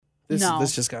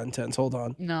This just got intense. Hold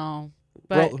on. No.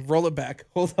 But Roll it back.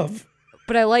 Hold up.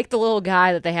 But I like the little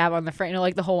guy that they have on the front,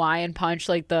 like the Hawaiian Punch,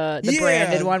 like the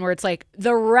branded one where it's like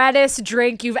the reddest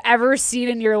drink you've ever seen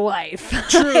in your life.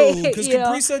 True, because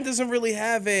Capri Sun doesn't really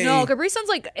have a... No, Capri Sun's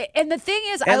like... And the thing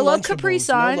is, I love Capri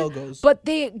Sun, but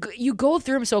you go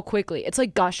through them so quickly. It's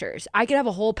like Gushers. I could have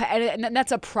a whole... and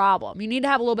that's a problem. You need to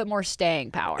have a little bit more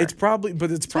staying power. It's probably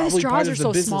part of the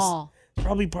business. Small. It's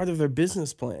probably part of their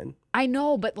business plan. I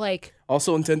know, but like...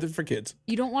 Also intended for kids.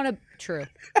 You don't want to... True.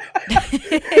 Where's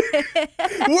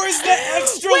the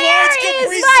extra large Capri Sun?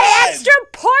 Where is my extra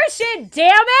portion,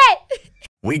 damn it?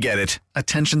 We get it.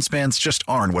 Attention spans just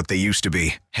aren't what they used to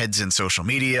be. Heads in social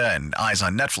media and eyes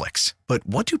on Netflix. But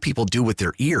what do people do with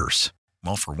their ears?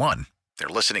 Well, for one, they're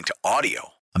listening to audio.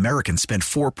 Americans spend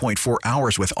 4.4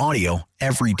 hours with audio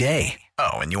every day.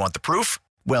 Oh, and you want the proof?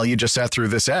 Well, you just sat through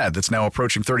this ad that's now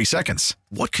approaching 30 seconds.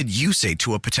 What could you say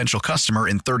to a potential customer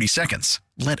in 30 seconds?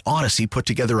 Let Odyssey put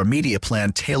together a media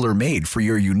plan tailor-made for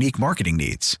your unique marketing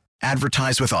needs.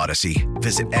 Advertise with Odyssey.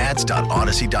 Visit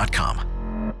ads.odyssey.com.